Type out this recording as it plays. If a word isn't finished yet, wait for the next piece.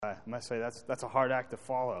I must say that's a hard act to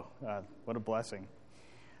follow. What a blessing.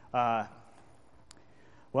 Those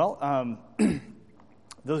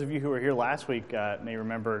of you who were here last week may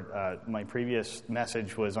remember my previous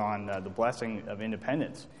message was on the blessing of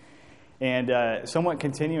independence. And somewhat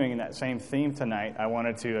continuing in that same theme tonight, I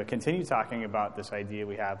wanted to continue talking about this idea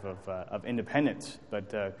we have of independence.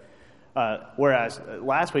 But whereas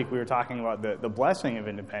last week we were talking about the blessing of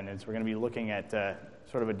independence, we're going to be looking at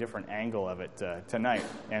sort of a different angle of it tonight.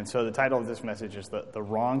 And so the title of this message is the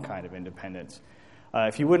wrong kind of independence.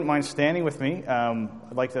 If you wouldn't mind standing with me, I'd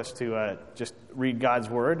like us to just read God's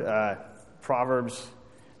Word, Proverbs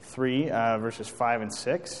 3, verses 5 and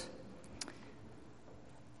 6.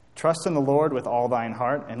 Trust in the Lord with all thine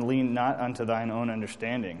heart, and lean not unto thine own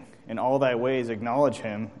understanding. In all thy ways acknowledge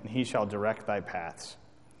him, and he shall direct thy paths.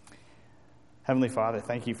 Heavenly Father,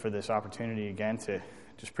 thank you for this opportunity again to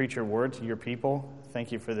just preach your word to your people.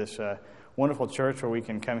 Thank you for this wonderful church where we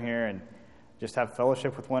can come here and just have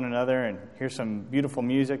fellowship with one another and hear some beautiful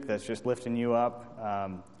music that's just lifting you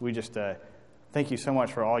up. We just thank you so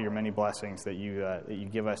much for all your many blessings that you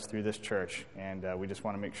give us through this church, and we just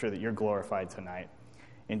want to make sure that you're glorified tonight.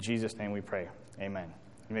 In Jesus' name we pray. Amen.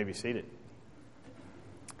 You may be seated.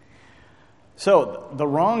 So, the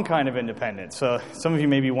wrong kind of independence. So, some of you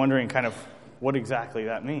may be wondering kind of what exactly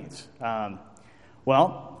that means.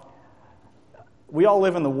 Well, we all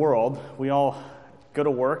live in the world. We all go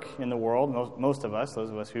to work in the world, most of us,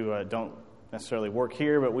 those of us who don't necessarily work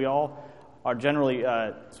here, but we all are generally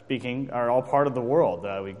speaking, are all part of the world.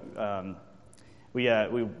 We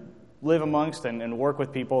live amongst and work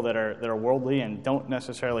with people that are worldly and don't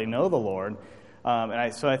necessarily know the Lord.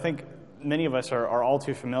 So I think many of us are all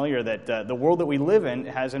too familiar that the world that we live in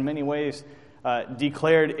has in many ways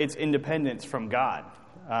declared its independence from God.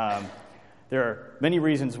 There are many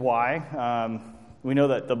reasons why. We know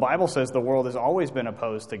that the Bible says the world has always been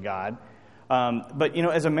opposed to God. But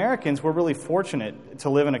as Americans, we're really fortunate to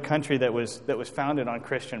live in a country that was founded on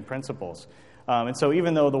Christian principles. And so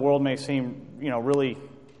even though the world may seem, really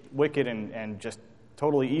wicked and just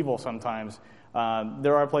totally evil sometimes,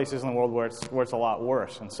 there are places in the world where it's a lot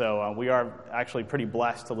worse. And so we are actually pretty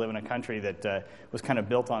blessed to live in a country that was kind of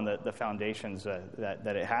built on the foundations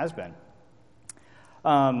that it has been.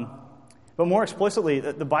 But more explicitly,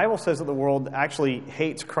 the Bible says that the world actually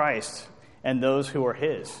hates Christ and those who are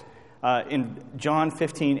his. In John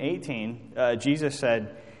 15:18, Jesus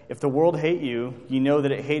said, "If the world hate you, you know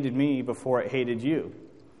that it hated me before it hated you."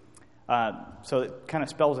 So it kind of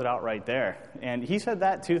spells it out right there. And he said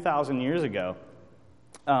that 2,000 years ago.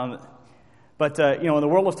 But in the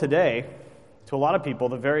world of today, to a lot of people,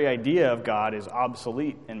 the very idea of God is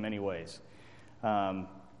obsolete in many ways.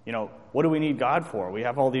 What do we need God for? We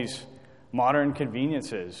have all these modern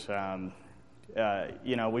conveniences. We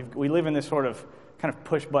live in this sort of kind of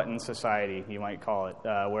push-button society, you might call it,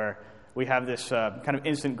 where we have this kind of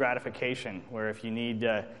instant gratification, where if you need...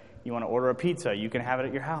 you want to order a pizza, you can have it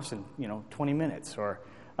at your house in 20 minutes, or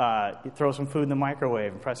you throw some food in the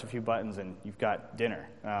microwave and press a few buttons and you've got dinner.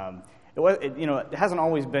 It hasn't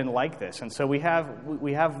always been like this, and so we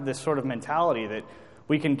have this sort of mentality that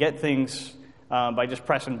we can get things by just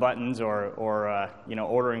pressing buttons or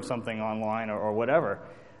ordering something online or whatever.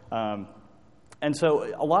 And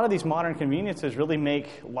so a lot of these modern conveniences really make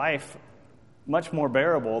life much more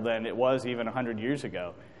bearable than it was even 100 years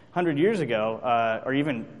ago. 100 years ago, or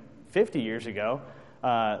even 50 years ago,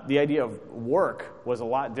 the idea of work was a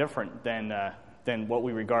lot different than what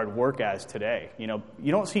we regard work as today.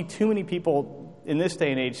 You don't see too many people in this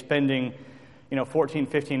day and age spending 14,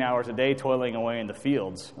 15 hours a day toiling away in the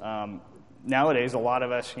fields. Nowadays, a lot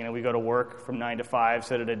of us, we go to work from 9 to 5,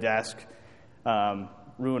 sit at a desk,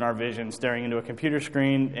 ruin our vision staring into a computer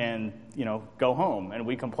screen, and go home. And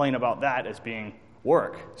we complain about that as being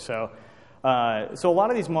work. So a lot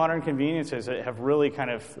of these modern conveniences have really kind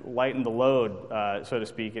of lightened the load, so to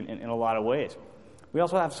speak, in a lot of ways. We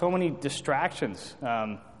also have so many distractions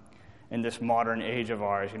in this modern age of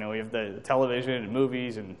ours. We have the television and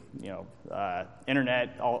movies and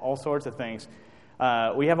internet, all sorts of things.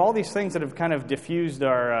 We have all these things that have kind of diffused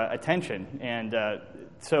our attention, and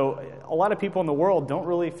so a lot of people in the world don't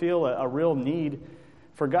really feel a real need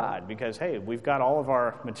for God, because, hey, we've got all of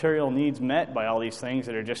our material needs met by all these things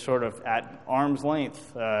that are just sort of at arm's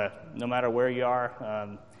length, no matter where you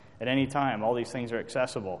are, at any time. All these things are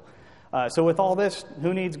accessible. So with all this,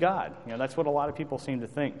 who needs God? That's what a lot of people seem to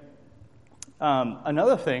think.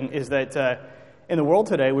 Another thing is that in the world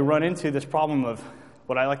today, we run into this problem of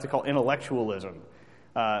what I like to call intellectualism.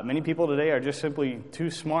 Many people today are just simply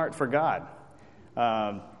too smart for God.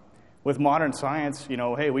 With modern science,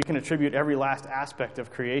 hey, we can attribute every last aspect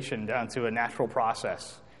of creation down to a natural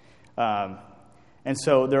process. And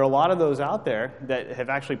so there are a lot of those out there that have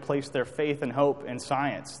actually placed their faith and hope in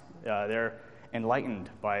science. They're enlightened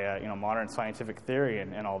by modern scientific theory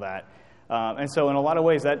and all that. And so in a lot of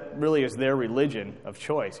ways, that really is their religion of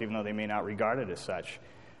choice, even though they may not regard it as such.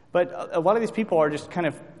 But a lot of these people are just kind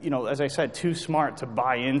of, as I said, too smart to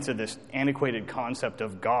buy into this antiquated concept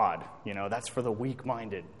of God. That's for the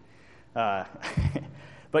weak-minded. But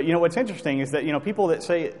what's interesting is that people that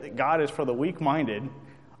say that God is for the weak-minded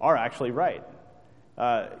are actually right.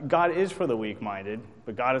 God is for the weak-minded,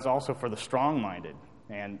 but God is also for the strong-minded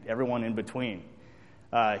and everyone in between.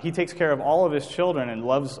 He takes care of all of his children and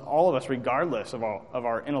loves all of us regardless of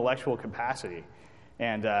our intellectual capacity.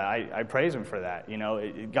 And I praise him for that.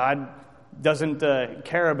 God doesn't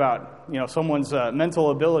care about someone's mental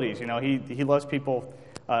abilities. He loves people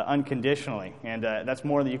unconditionally, and that's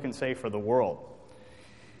more than you can say for the world.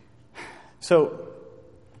 So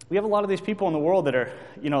we have a lot of these people in the world that are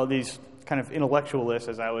these kind of intellectualists,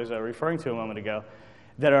 as I was referring to a moment ago,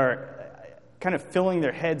 that are kind of filling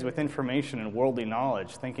their heads with information and worldly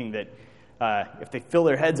knowledge, thinking that if they fill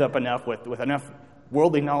their heads up enough with enough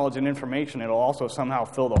worldly knowledge and information, it'll also somehow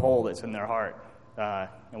fill the hole that's in their heart.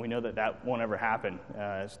 And we know that won't ever happen.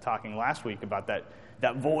 I was talking last week about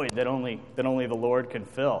that void that only the Lord can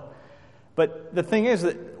fill. But the thing is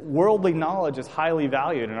that worldly knowledge is highly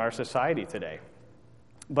valued in our society today.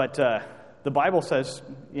 But the Bible says,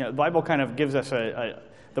 the Bible kind of gives us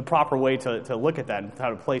the proper way to look at that and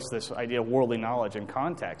how to place this idea of worldly knowledge in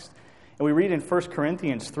context. And we read in 1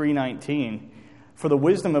 Corinthians 3:19, "For the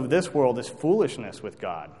wisdom of this world is foolishness with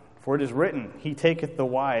God. For it is written, He taketh the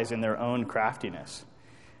wise in their own craftiness."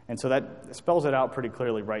 And so that spells it out pretty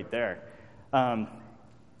clearly right there.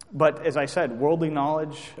 But as I said, worldly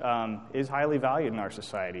knowledge is highly valued in our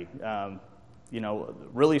society.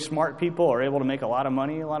 Really smart people are able to make a lot of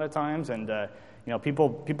money a lot of times, and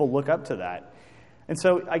people look up to that. And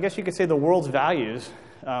so I guess you could say the world's values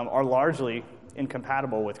are largely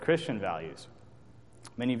incompatible with Christian values.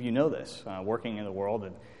 Many of you know this, working in the world.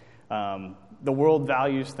 And, the world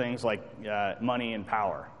values things like money and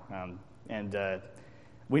power. And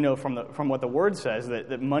we know from what the Word says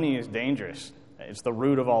that money is dangerous. It's the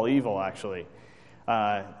root of all evil, actually.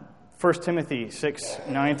 1 Timothy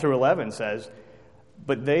 6:9-11 says,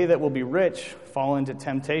 "But they that will be rich fall into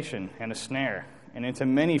temptation and a snare, and into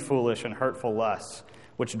many foolish and hurtful lusts,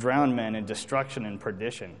 which drown men in destruction and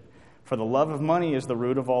perdition. For the love of money is the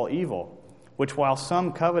root of all evil, which while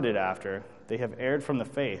some coveted after, they have erred from the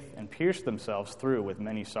faith and pierced themselves through with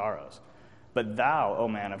many sorrows. But thou, O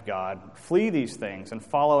man of God, flee these things and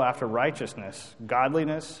follow after righteousness,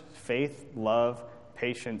 godliness, faith, love,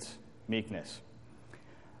 patience, meekness."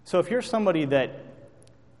 So if you're somebody that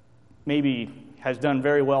maybe has done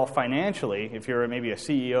very well financially, if you're maybe a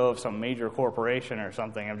CEO of some major corporation or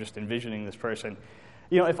something, I'm just envisioning this person,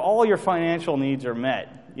 if all your financial needs are met,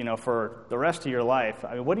 for the rest of your life,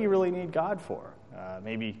 what do you really need God for?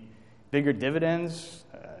 Maybe bigger dividends,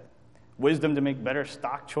 wisdom to make better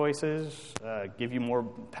stock choices, give you more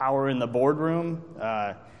power in the boardroom.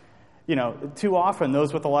 Too often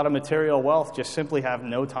those with a lot of material wealth just simply have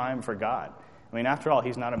no time for God. After all,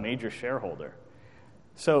 He's not a major shareholder.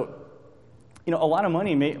 So, a lot of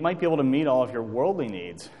money might be able to meet all of your worldly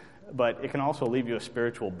needs, but it can also leave you a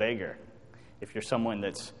spiritual beggar if you're someone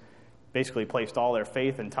that's basically placed all their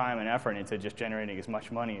faith and time and effort into just generating as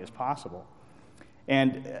much money as possible.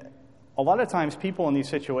 And a lot of times people in these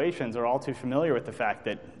situations are all too familiar with the fact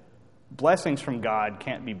that blessings from God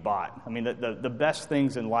can't be bought. The best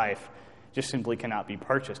things in life just simply cannot be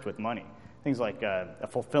purchased with money. Things like a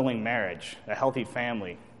fulfilling marriage, a healthy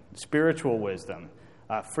family, spiritual wisdom,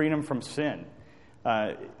 freedom from sin.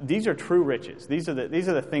 These are true riches. These are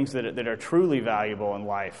the things that are truly valuable in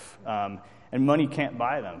life, and money can't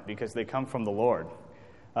buy them because they come from the Lord.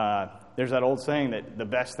 There's that old saying that the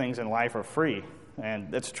best things in life are free,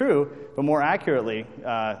 and that's true, but more accurately,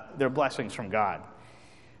 they're blessings from God.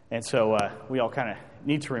 And so we all kind of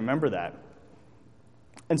need to remember that.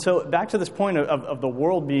 And so back to this point of the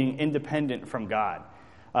world being independent from God.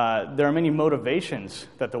 There are many motivations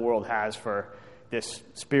that the world has for this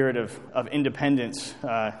spirit of independence,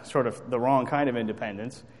 sort of the wrong kind of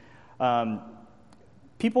independence.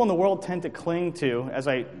 People in the world tend to cling to, as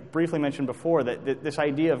I briefly mentioned before, that this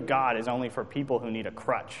idea of God is only for people who need a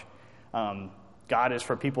crutch. God is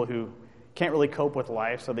for people who can't really cope with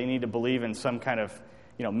life, so they need to believe in some kind of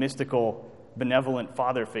mystical, benevolent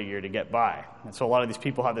father figure to get by. And so a lot of these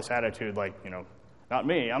people have this attitude like, not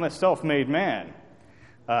me, I'm a self-made man.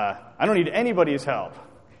 I don't need anybody's help.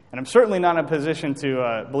 And I'm certainly not in a position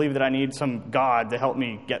to believe that I need some God to help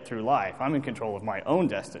me get through life. I'm in control of my own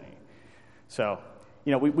destiny. So,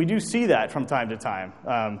 we do see that from time to time.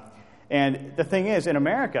 And the thing is, in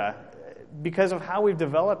America, because of how we've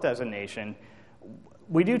developed as a nation,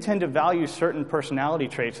 we do tend to value certain personality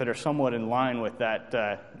traits that are somewhat in line with that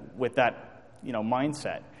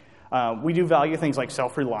mindset. We do value things like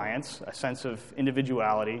self-reliance, a sense of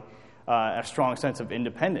individuality, a strong sense of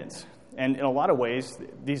independence. And in a lot of ways,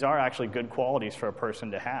 these are actually good qualities for a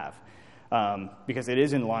person to have, because it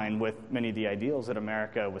is in line with many of the ideals that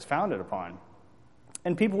America was founded upon.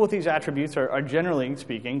 And people with these attributes are generally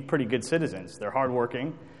speaking pretty good citizens. They're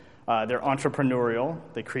hardworking, they're entrepreneurial,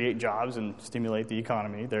 they create jobs and stimulate the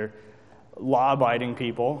economy, they're law-abiding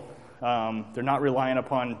people, they're not reliant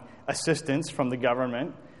upon assistance from the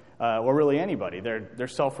government or really anybody. They're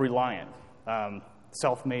self-reliant,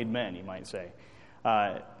 self-made men, you might say.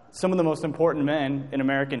 Some of the most important men in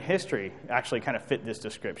American history actually kind of fit this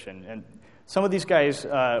description. And some of these guys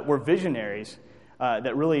were visionaries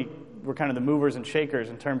that really were kind of the movers and shakers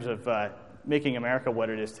in terms of making America what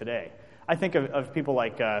it is today. I think of people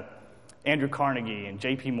like Andrew Carnegie and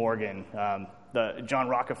J.P. Morgan, John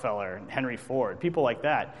Rockefeller and Henry Ford, people like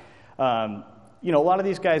that. A lot of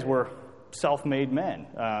these guys were self-made men.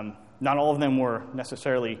 Not all of them were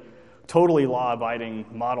necessarily totally law-abiding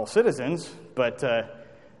model citizens, but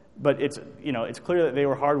it's clear that they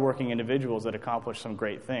were hardworking individuals that accomplished some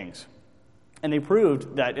great things. And they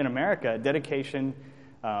proved that in America, dedication,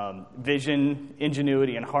 vision,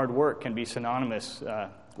 ingenuity, and hard work can be synonymous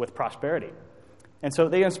with prosperity. And so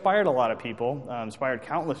they inspired a lot of people, inspired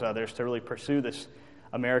countless others to really pursue this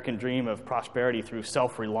American dream of prosperity through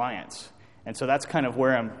self-reliance. And so that's kind of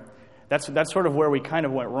where that's sort of where we kind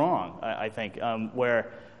of went wrong, I think,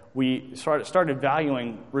 where we started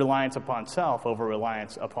valuing reliance upon self over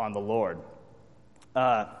reliance upon the Lord.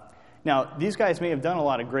 Now, these guys may have done a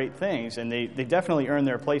lot of great things, and they definitely earned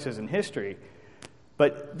their places in history,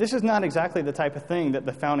 but this is not exactly the type of thing that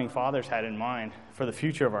the Founding Fathers had in mind for the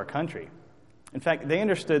future of our country. In fact, they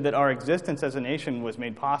understood that our existence as a nation was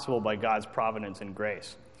made possible by God's providence and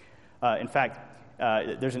grace. In fact,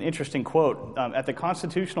 there's an interesting quote. At the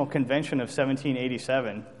Constitutional Convention of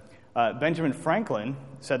 1787, Benjamin Franklin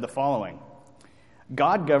said the following: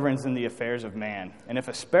 "God governs in the affairs of man, and if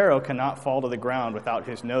a sparrow cannot fall to the ground without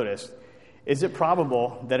his notice, is it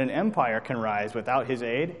probable that an empire can rise without his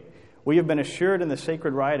aid? We have been assured in the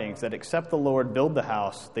sacred writings that except the Lord build the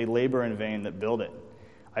house, they labor in vain that build it.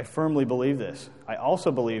 I firmly believe this. I also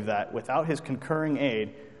believe that without his concurring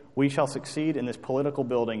aid, we shall succeed in this political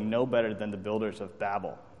building no better than the builders of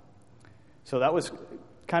Babel." So that was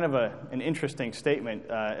kind of an interesting statement,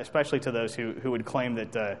 especially to those who would claim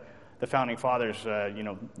that the Founding Fathers,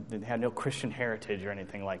 had no Christian heritage or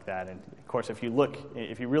anything like that. And of course, if you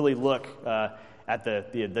really look at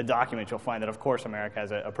the document, you'll find that, of course, America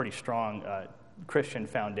has a pretty strong Christian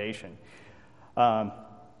foundation.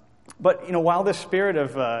 But while this spirit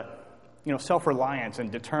of self-reliance and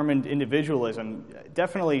determined individualism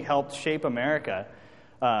definitely helped shape America,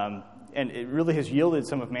 and it really has yielded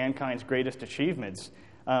some of mankind's greatest achievements,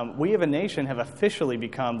 we as a nation have officially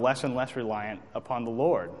become less and less reliant upon the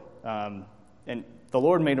Lord. And the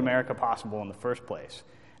Lord made America possible in the first place.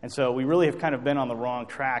 And so we really have kind of been on the wrong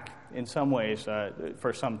track in some ways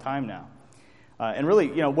for some time now. And really,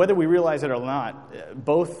 whether we realize it or not,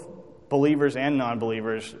 both believers and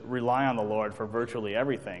non-believers rely on the Lord for virtually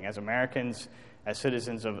everything. As Americans, as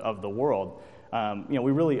citizens of the world,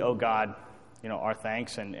 we really owe God, our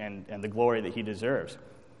thanks and the glory that He deserves.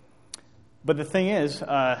 But the thing is,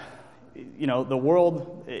 the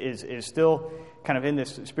world is still kind of in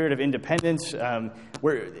this spirit of independence.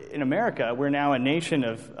 In America, we're now a nation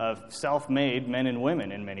of self-made men and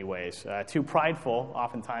women in many ways, too prideful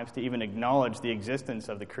oftentimes to even acknowledge the existence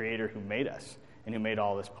of the Creator who made us and who made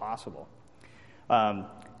all this possible.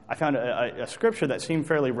 I found a scripture that seemed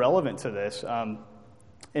fairly relevant to this.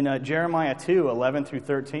 In Jeremiah 2:11 through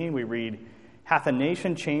 13, we read, "Hath a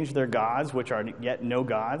nation changed their gods, which are yet no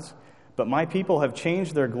gods? But my people have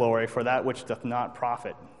changed their glory for that which doth not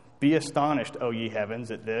profit. Be astonished, O ye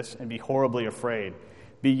heavens, at this, and be horribly afraid.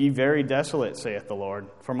 Be ye very desolate, saith the Lord,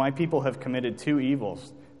 for my people have committed two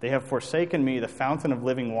evils. They have forsaken me, the fountain of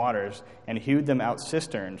living waters, and hewed them out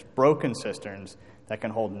cisterns, broken cisterns, that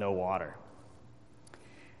can hold no water."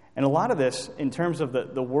 And a lot of this, in terms of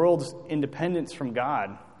the world's independence from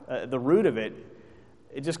God, the root of it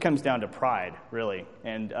just comes down to pride, really.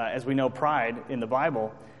 And as we know, pride in the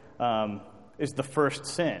Bible is the first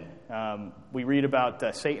sin. We read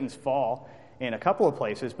about Satan's fall in a couple of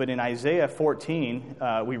places, but in Isaiah 14,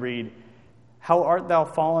 we read, "How art thou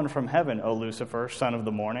fallen from heaven, O Lucifer, son of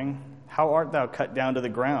the morning? How art thou cut down to the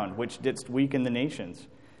ground, which didst weaken the nations?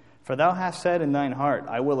 For thou hast said in thine heart,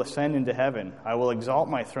 I will ascend into heaven. I will exalt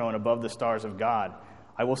my throne above the stars of God.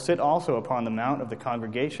 I will sit also upon the mount of the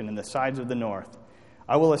congregation in the sides of the north.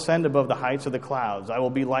 I will ascend above the heights of the clouds. I will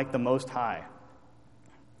be like the Most High.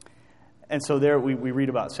 And so there we read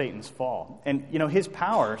about Satan's fall. And,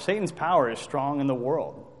 Satan's power is strong in the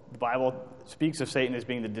world. The Bible speaks of Satan as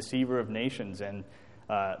being the deceiver of nations and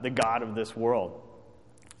the god of this world.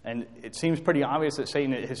 And it seems pretty obvious that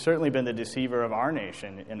Satan has certainly been the deceiver of our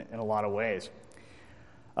nation in a lot of ways.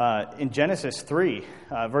 In Genesis 3,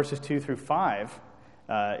 verses 2 through 5,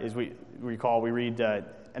 as we recall, we read,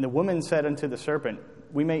 And the woman said unto the serpent,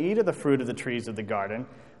 We may eat of the fruit of the trees of the garden,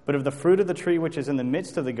 but of the fruit of the tree which is in the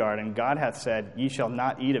midst of the garden, God hath said, Ye shall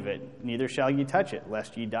not eat of it, neither shall ye touch it,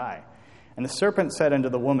 lest ye die. And the serpent said unto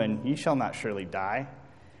the woman, Ye shall not surely die.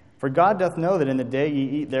 For God doth know that in the day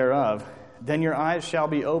ye eat thereof, then your eyes shall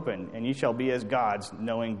be opened, and ye shall be as gods,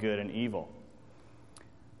 knowing good and evil.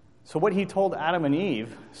 So what he told Adam and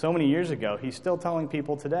Eve so many years ago, he's still telling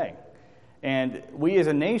people today. And we as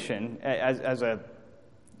a nation, as a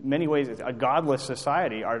many ways, a godless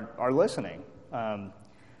society, are listening.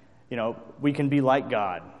 We can be like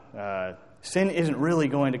God. Sin isn't really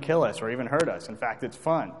going to kill us or even hurt us. In fact, it's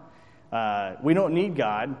fun. We don't need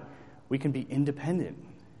God. We can be independent.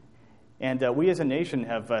 And we as a nation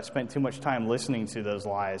have spent too much time listening to those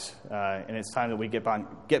lies, and it's time that we get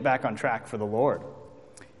back on track for the Lord.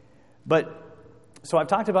 So I've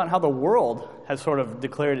talked about how the world has sort of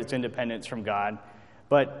declared its independence from God,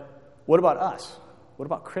 but what about us? What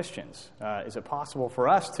about Christians? Is it possible for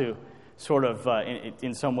us to sort of,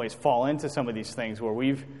 in some ways, fall into some of these things where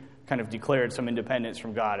we've kind of declared some independence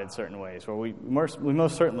from God in certain ways, where we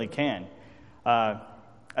most certainly can?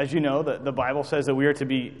 As you know, the Bible says that we are to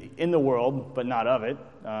be in the world, but not of it.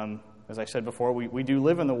 As I said before, we do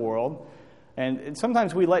live in the world, and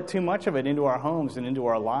sometimes we let too much of it into our homes and into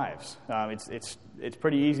our lives. It's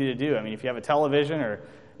pretty easy to do. I mean, if you have a television or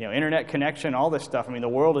internet connection, all this stuff, I mean, the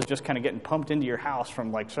world is just kind of getting pumped into your house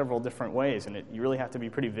from like several different ways, and you really have to be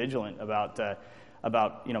pretty vigilant about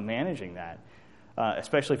managing that,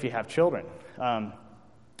 especially if you have children.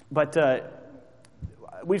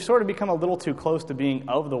 We've sort of become a little too close to being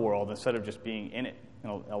of the world instead of just being in it,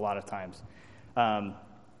 a lot of times.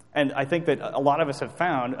 And I think that a lot of us have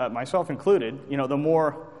found, myself included, the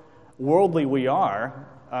more worldly we are,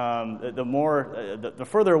 the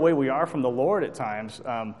further away we are from the Lord at times,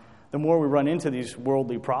 the more we run into these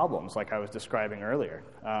worldly problems, like I was describing earlier.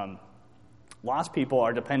 Lost people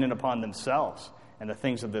are dependent upon themselves and the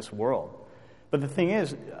things of this world. But the thing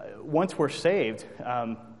is, once we're saved,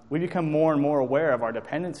 we become more and more aware of our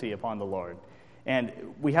dependency upon the Lord, and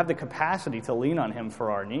we have the capacity to lean on Him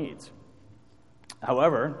for our needs.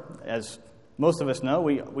 However, as most of us know,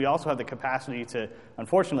 we also have the capacity to,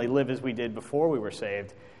 unfortunately, live as we did before we were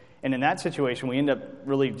saved, and in that situation, we end up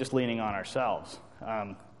really just leaning on ourselves.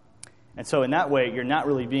 And so in that way, you're not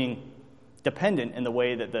really being dependent in the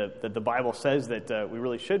way that the Bible says that we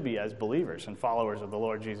really should be as believers and followers of the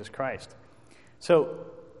Lord Jesus Christ. So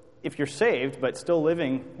if you're saved but still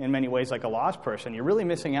living in many ways like a lost person, you're really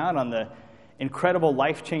missing out on the incredible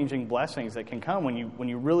life-changing blessings that can come when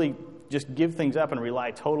you really just give things up and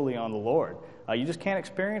rely totally on the Lord. You just can't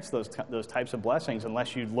experience those types of blessings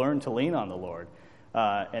unless you learn to lean on the Lord.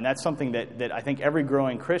 And that's something that I think every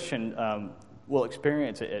growing Christian will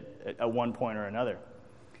experience at one point or another.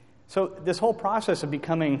 So this whole process of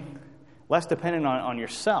becoming less dependent on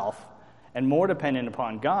yourself and more dependent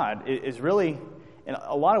upon God is really, in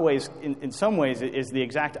a lot of ways, in some ways, is the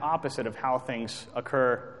exact opposite of how things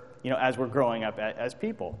occur, as we're growing up as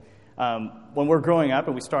people. When we're growing up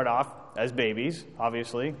and we start off as babies,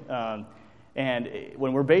 obviously, and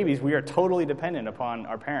when we're babies, we are totally dependent upon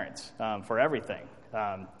our parents for everything.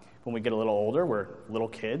 When we get a little older, we're little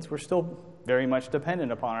kids, we're still very much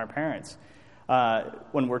dependent upon our parents.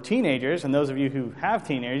 When we're teenagers, and those of you who have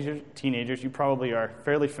teenagers, you probably are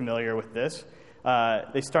fairly familiar with this.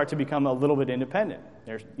 They start to become a little bit independent.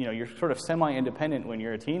 You're sort of semi-independent when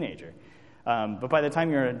you're a teenager, but by the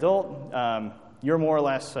time you're an adult, you're more or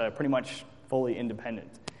less pretty much fully independent.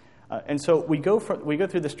 And so we go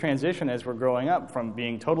through this transition as we're growing up from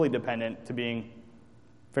being totally dependent to being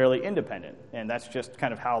fairly independent, and that's just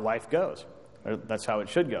kind of how life goes, or that's how it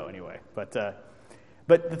should go anyway. But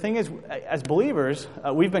the thing is, as believers,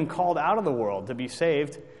 we've been called out of the world to be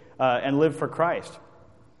saved and live for Christ,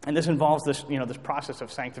 and this involves this process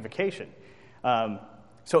of sanctification.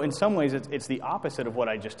 So in some ways, it's the opposite of what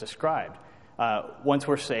I just described. Once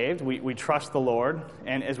we're saved, we trust the Lord,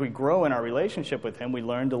 and as we grow in our relationship with Him, we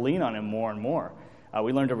learn to lean on Him more and more.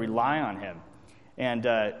 We learn to rely on Him, and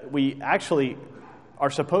we actually are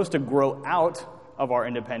supposed to grow out of our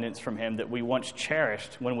independence from him that we once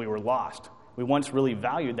cherished when we were lost. We once really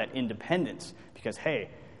valued that independence because,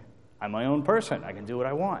 hey, I'm my own person. I can do what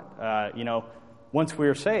I want. Once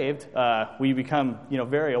we're saved, we become,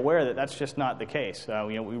 very aware that that's just not the case.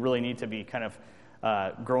 We really need to be kind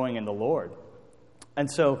of growing in the Lord. And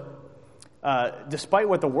so, despite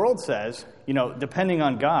what the world says, depending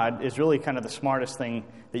on God is really kind of the smartest thing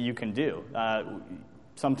that you can do.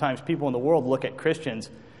 Sometimes people in the world look at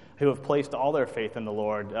Christians who have placed all their faith in the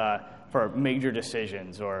Lord for major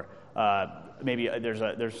decisions, or maybe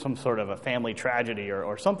there's some sort of a family tragedy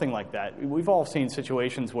or something like that. We've all seen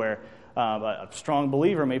situations where a strong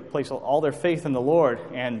believer may place all their faith in the Lord,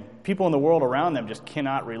 and people in the world around them just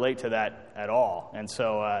cannot relate to that at all, and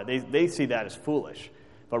so they see that as foolish.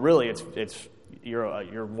 But really,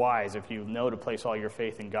 you're wise if you know to place all your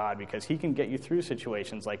faith in God, because He can get you through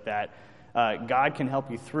situations like that. God can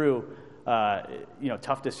help you through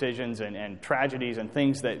tough decisions and tragedies and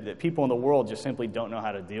things that people in the world just simply don't know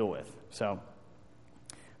how to deal with.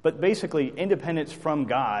 But basically, independence from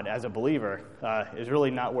God as a believer is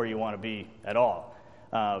really not where you want to be at all.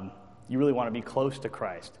 You really want to be close to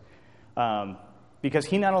Christ, because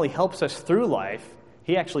He not only helps us through life,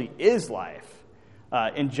 He actually is life.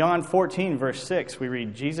 In John 14, verse 6, we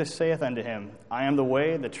read, "Jesus saith unto him, I am the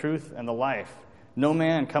way, the truth, and the life. No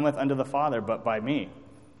man cometh unto the Father but by me."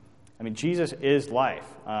 I mean, Jesus is life.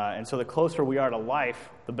 And so the closer we are to life,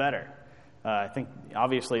 the better. I think,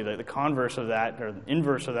 obviously, the converse of that, or the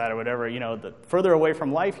inverse of that, or whatever, the further away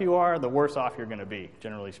from life you are, the worse off you're going to be,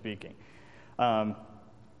 generally speaking.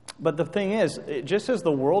 But the thing is, just as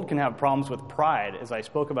the world can have problems with pride, as I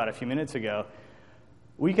spoke about a few minutes ago,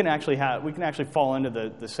 we can actually fall into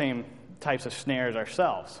the same types of snares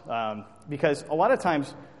ourselves, because a lot of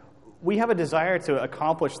times we have a desire to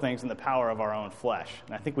accomplish things in the power of our own flesh,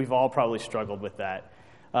 and I think we've all probably struggled with that.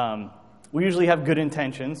 We usually have good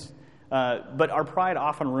intentions, but our pride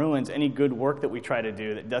often ruins any good work that we try to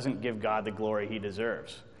do that doesn't give God the glory He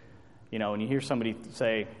deserves. When you hear somebody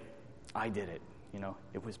say, "I did it,"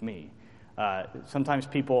 it was me. Sometimes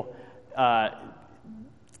people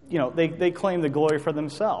they claim the glory for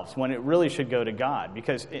themselves when it really should go to God.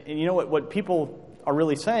 Because what people are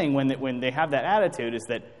really saying when they have that attitude is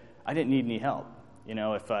that I didn't need any help.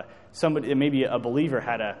 If somebody, maybe a believer,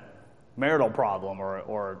 had a marital problem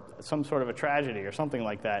or some sort of a tragedy or something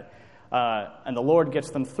like that, and the Lord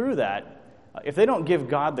gets them through that, if they don't give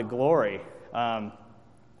God the glory,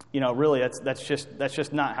 really that's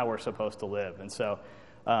just not how we're supposed to live. And so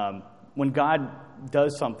when God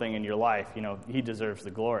does something in your life, He deserves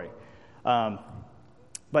the glory.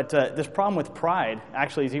 But this problem with pride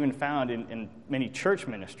actually is even found in many church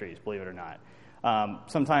ministries, believe it or not.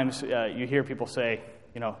 Sometimes you hear people say,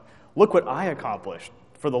 "Look what I accomplished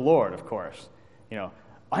for the Lord," of course.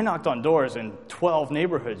 "I knocked on doors in 12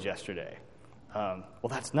 neighborhoods yesterday." Well,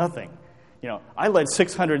 that's nothing. "I led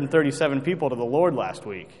 637 people to the Lord last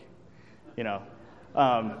week."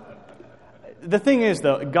 The thing is,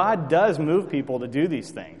 though, God does move people to do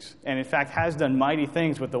these things, and in fact has done mighty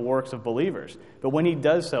things with the works of believers. But when He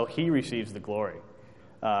does so, He receives the glory.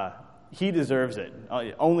 He deserves it.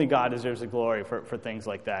 Only God deserves the glory for things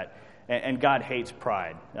like that. And God hates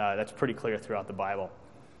pride. That's pretty clear throughout the Bible.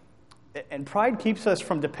 And pride keeps us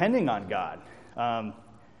from depending on God.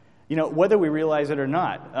 Whether we realize it or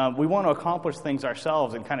not, we want to accomplish things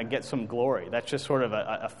ourselves and kind of get some glory. That's just sort of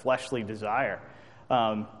a fleshly desire.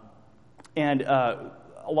 And a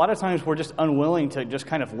lot of times we're just unwilling to just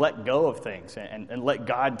kind of let go of things and let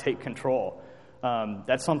God take control.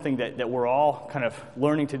 That's something that we're all kind of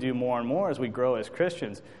learning to do more and more as we grow as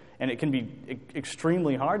Christians. And it can be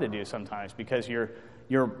extremely hard to do sometimes, because your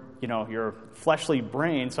fleshly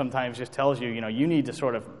brain sometimes just tells you, you need to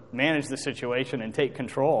sort of manage the situation and take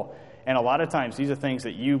control. And a lot of times these are things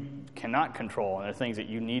that you cannot control, and they're things that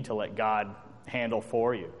you need to let God handle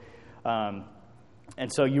for you.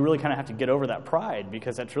 And so you really kind of have to get over that pride,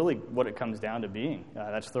 because that's really what it comes down to being.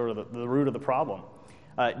 That's the root of the problem.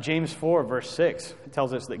 James 4, verse 6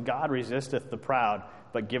 tells us that God resisteth the proud,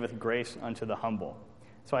 but giveth grace unto the humble.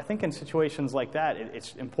 So I think in situations like that,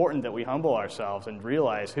 it's important that we humble ourselves and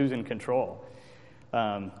realize who's in control.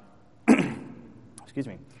 Excuse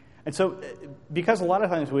me. And so, because a lot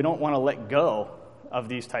of times we don't want to let go of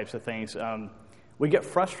these types of things, we get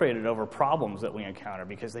frustrated over problems that we encounter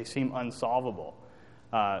because they seem unsolvable.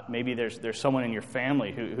 Maybe there's someone in your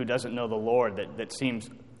family who doesn't know the Lord that seems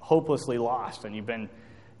hopelessly lost, and you've been,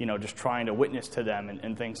 just trying to witness to them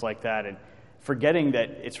and things like that, and forgetting that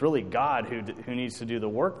it's really God who needs to do the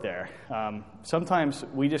work there. Sometimes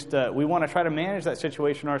we want to try to manage that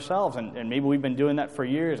situation ourselves, and maybe we've been doing that for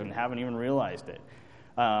years and haven't even realized it.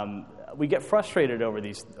 We get frustrated over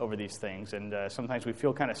these things, and sometimes we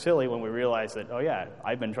feel kind of silly when we realize that, oh yeah,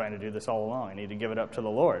 I've been trying to do this all along. I need to give it up to the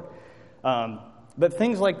Lord. But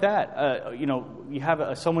things like that, you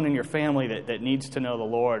have someone in your family that needs to know the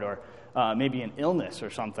Lord, or maybe an illness or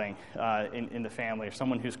something in the family, or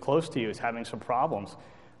someone who's close to you is having some problems.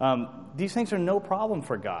 These things are no problem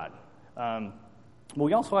for God. But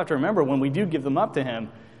we also have to remember, when we do give them up to Him,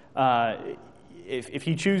 if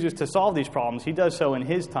He chooses to solve these problems, He does so in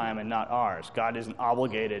His time and not ours. God isn't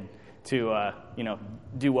obligated to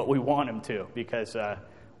do what we want Him to, because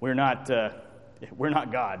we're not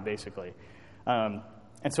God, basically. And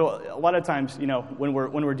so a lot of times, when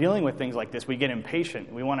we're dealing with things like this, we get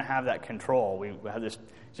impatient. We want to have that control. We have this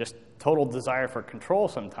just total desire for control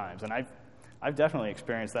sometimes, and I've definitely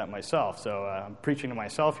experienced that myself. So I'm preaching to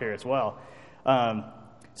myself here as well.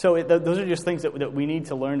 Those are just things that we need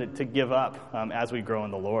to learn to give up as we grow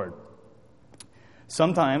in the Lord.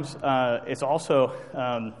 Sometimes it's also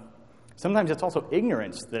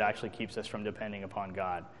ignorance that actually keeps us from depending upon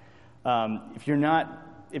God. If you're not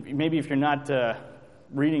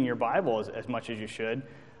reading your Bible as much as you should,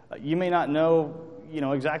 you may not know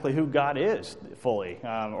exactly who God is fully,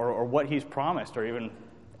 or what He's promised, or even,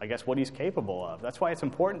 I guess, what He's capable of. That's why it's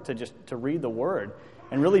important to read the Word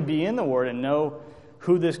and really be in the Word and know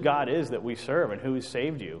who this God is that we serve and who has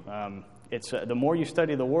saved you. The more you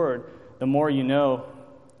study the Word, the more you know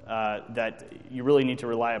that you really need to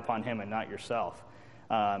rely upon Him and not yourself.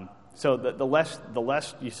 So the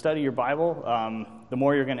less you study your Bible, the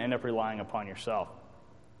more you're going to end up relying upon yourself.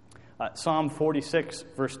 Psalm 46,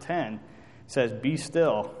 verse 10 says, "Be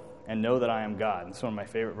still and know that I am God." It's one of my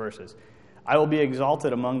favorite verses. "I will be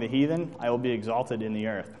exalted among the heathen. I will be exalted in the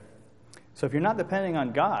earth." So if you're not depending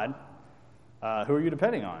on God, who are you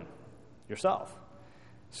depending on? Yourself.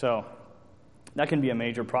 So that can be a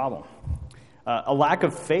major problem. A lack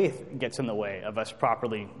of faith gets in the way of us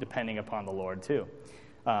properly depending upon the Lord, too.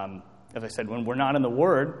 As I said, when we're not in the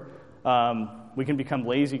Word, we can become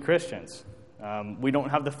lazy Christians. We don't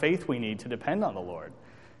have the faith we need to depend on the Lord.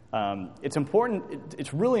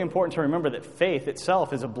 It's really important to remember that faith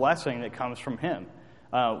itself is a blessing that comes from Him.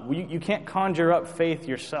 You can't conjure up faith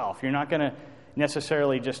yourself. You're not going to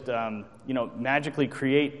necessarily just magically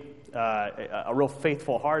create a real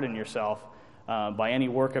faithful heart in yourself by any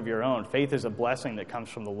work of your own. Faith is a blessing that comes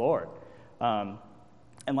from the Lord.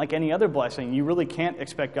 And like any other blessing, you really can't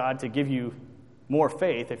expect God to give you more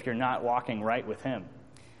faith if you're not walking right with Him.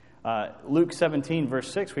 Luke 17,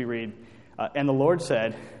 verse 6, we read, "And the Lord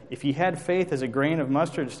said, if ye had faith as a grain of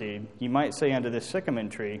mustard seed, ye might say unto this sycamore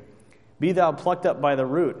tree, Be thou plucked up by the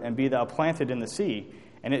root, and be thou planted in the sea,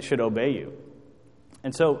 and it should obey you."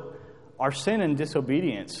 And so our sin and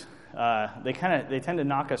disobedience, they tend to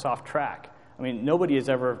knock us off track. I mean, nobody is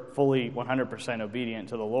ever fully 100% obedient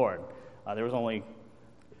to the Lord. There was only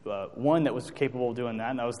one that was capable of doing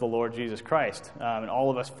that, and that was the Lord Jesus Christ. And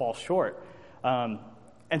all of us fall short.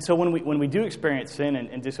 And so when we do experience sin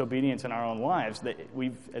and disobedience in our own lives,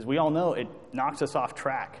 as we all know, it knocks us off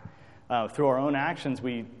track. Through our own actions,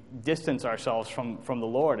 we distance ourselves from the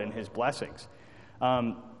Lord and His blessings.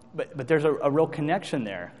 But there's a real connection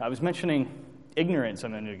there. I was mentioning ignorance a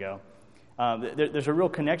minute ago. There's a real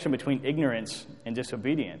connection between ignorance and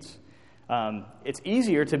disobedience. It's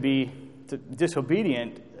easier to be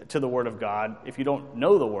disobedient to the Word of God if you don't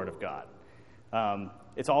know the Word of God.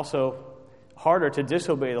 It's also harder to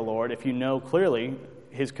disobey the Lord if you know clearly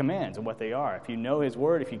His commands and what they are. If you know His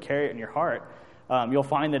Word, if you carry it in your heart, you'll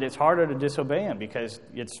find that it's harder to disobey Him because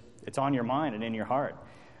it's on your mind and in your heart.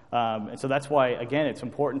 And so that's why, again, it's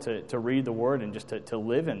important to read the Word and just to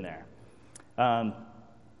live in there.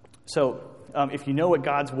 If you know what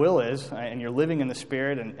God's will is and you're living in the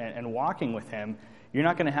Spirit and walking with Him, you're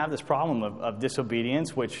not going to have this problem of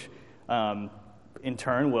disobedience, which in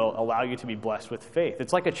turn will allow you to be blessed with faith.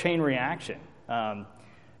 It's like a chain reaction.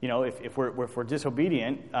 If we're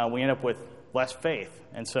disobedient, we end up with less faith.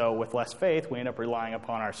 And so with less faith, we end up relying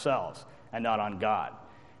upon ourselves and not on God.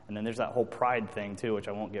 And then there's that whole pride thing, too, which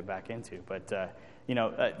I won't get back into. But,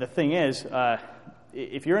 the thing is,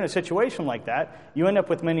 if you're in a situation like that, you end up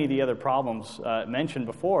with many of the other problems mentioned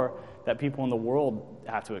before that people in the world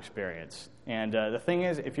have to experience. And the thing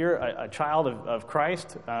is, if you're a child of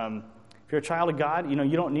Christ, if you're a child of God,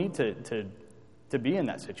 you don't need to be in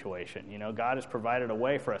that situation. God has provided a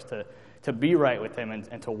way for us to be right with Him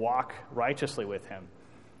and to walk righteously with Him.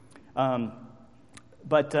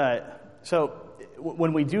 So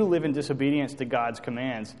when we do live in disobedience to God's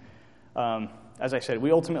commands, as I said,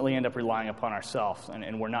 we ultimately end up relying upon ourselves,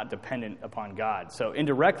 and we're not dependent upon God. So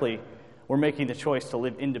indirectly, we're making the choice to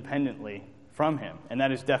live independently from him. And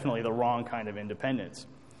that is definitely the wrong kind of independence.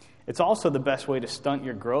 It's also the best way to stunt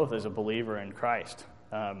your growth as a believer in Christ.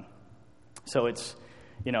 So it's,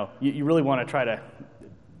 you really want to try to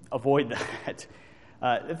avoid that.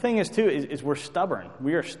 The thing is, too, is we're stubborn.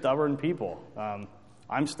 We are stubborn people.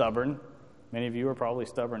 I'm stubborn. Many of you are probably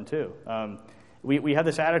stubborn, too. We have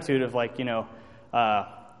this attitude of like,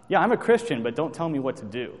 I'm a Christian, but don't tell me what to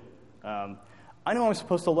do. I know I'm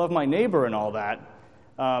supposed to love my neighbor and all that,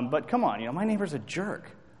 but come on, my neighbor's a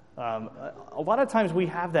jerk. A lot of times we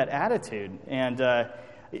have that attitude, and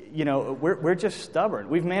we're just stubborn.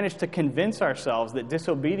 We've managed to convince ourselves that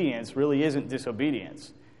disobedience really isn't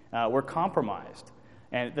disobedience. We're compromised.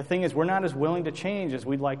 And the thing is, we're not as willing to change as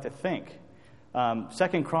we'd like to think.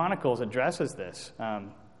 2 Chronicles addresses this.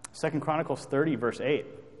 2 Chronicles 30, verse 8.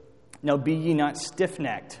 Now be ye not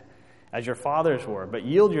stiff-necked, as your fathers were, but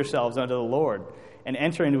yield yourselves unto the Lord, and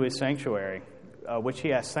enter into his sanctuary, which he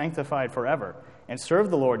hath sanctified forever, and serve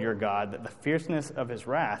the Lord your God, that the fierceness of his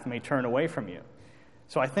wrath may turn away from you.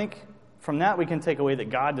 So I think from that we can take away that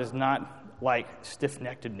God does not like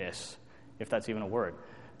stiff-neckedness, if that's even a word,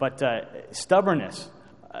 but stubbornness.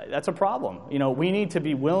 That's a problem. We need to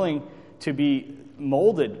be willing to be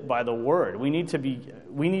molded by the Word. We need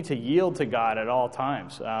to yield to God at all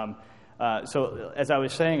times. So as I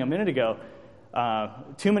was saying a minute ago,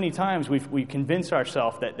 too many times we convince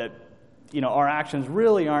ourselves that our actions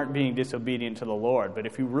really aren't being disobedient to the Lord. But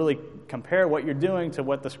if you really compare what you're doing to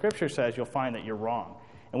what the Scripture says, you'll find that you're wrong.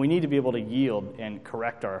 And we need to be able to yield and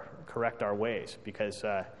correct our ways, because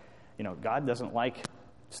God doesn't like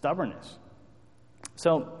stubbornness.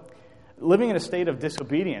 So living in a state of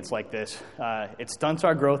disobedience like this, it stunts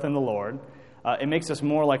our growth in the Lord. It makes us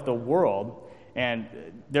more like the world, and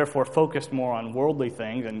therefore focused more on worldly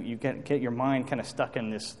things, and you get your mind kind of stuck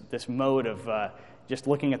in this mode of just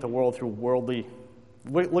looking at the world through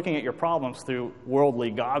looking at your problems through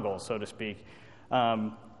worldly goggles, so to speak.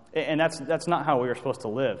 And that's not how we are supposed to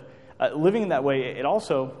live. Living that way, it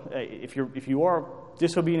also, if you are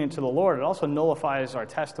disobedient to the Lord, it also nullifies our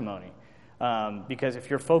testimony. Because if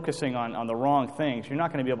you're focusing on the wrong things, you're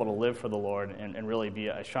not going to be able to live for the Lord and really be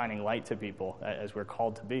a shining light to people as we're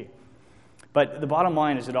called to be. But the bottom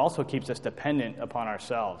line is it also keeps us dependent upon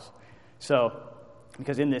ourselves. So,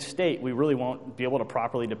 because in this state, we really won't be able to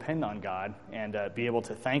properly depend on God and be able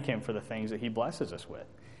to thank him for the things that he blesses us with,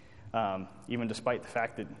 even despite the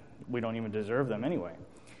fact that we don't even deserve them anyway.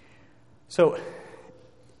 So,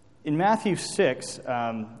 in Matthew 6,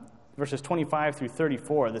 verses 25 through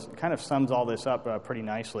 34, this kind of sums all this up pretty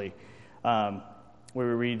nicely, where we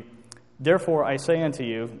read, Therefore I say unto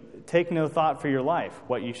you, take no thought for your life,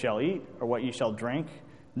 what ye shall eat, or what ye shall drink,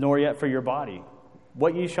 nor yet for your body,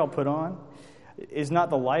 what ye shall put on. Is not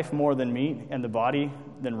the life more than meat, and the body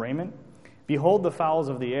than raiment? Behold the fowls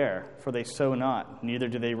of the air, for they sow not, neither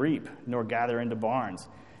do they reap, nor gather into barns.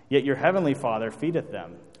 Yet your heavenly Father feedeth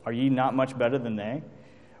them. Are ye not much better than they?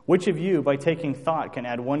 Which of you, by taking thought, can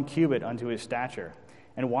add 1 cubit unto his stature?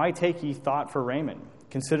 And why take ye thought for raiment?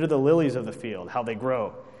 Consider the lilies of the field, how they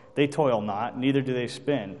grow. They toil not, neither do they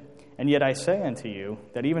spin. And yet I say unto you,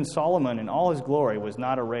 that even Solomon in all his glory was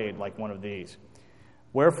not arrayed like one of these.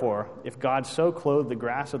 Wherefore, if God so clothe the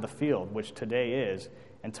grass of the field, which today is,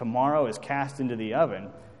 and tomorrow is cast into the oven,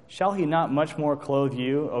 shall he not much more clothe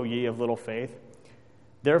you, O ye of little faith?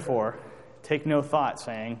 Therefore, take no thought,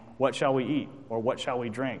 saying, What shall we eat? Or what shall we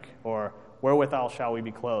drink? Or wherewithal shall we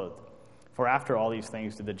be clothed? For after all these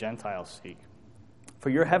things do the Gentiles seek. For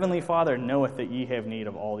your heavenly Father knoweth that ye have need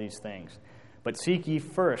of all these things. But seek ye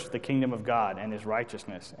first the kingdom of God and his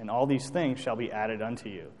righteousness, and all these things shall be added unto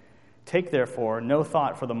you. Take therefore no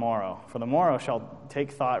thought for the morrow shall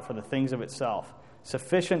take thought for the things of itself.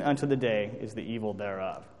 Sufficient unto the day is the evil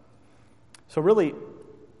thereof. So really,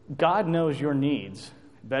 God knows your needs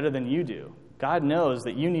better than you do. God knows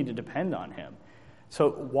that you need to depend on him. So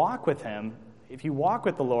walk with him. If you walk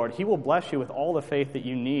with the Lord, he will bless you with all the faith that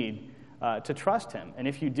you need to trust him. And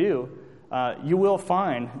if you do, you will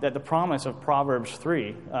find that the promise of Proverbs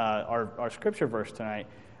 3, our scripture verse tonight,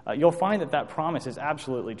 you'll find that promise is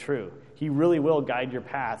absolutely true. He really will guide your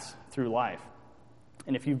paths through life.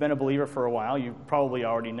 And if you've been a believer for a while, you probably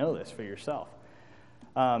already know this for yourself.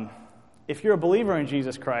 If you're a believer in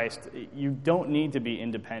Jesus Christ, you don't need to be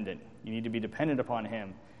independent. You need to be dependent upon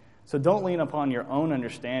him. So don't lean upon your own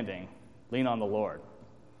understanding. Lean on the Lord.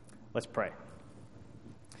 Let's pray.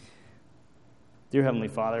 Dear Heavenly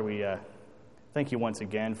Father, we thank you once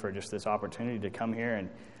again for just this opportunity to come here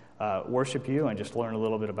and worship you and just learn a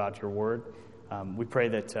little bit about your word. We pray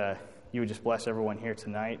that you would just bless everyone here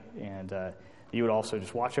tonight, and you would also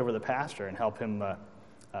just watch over the pastor and help him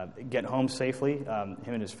get home safely, him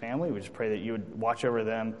and his family. We just pray that you would watch over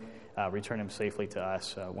them, return him safely to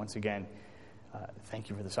us. Once again, thank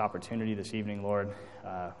you for this opportunity this evening, Lord.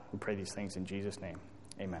 We pray these things in Jesus' name.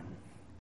 Amen.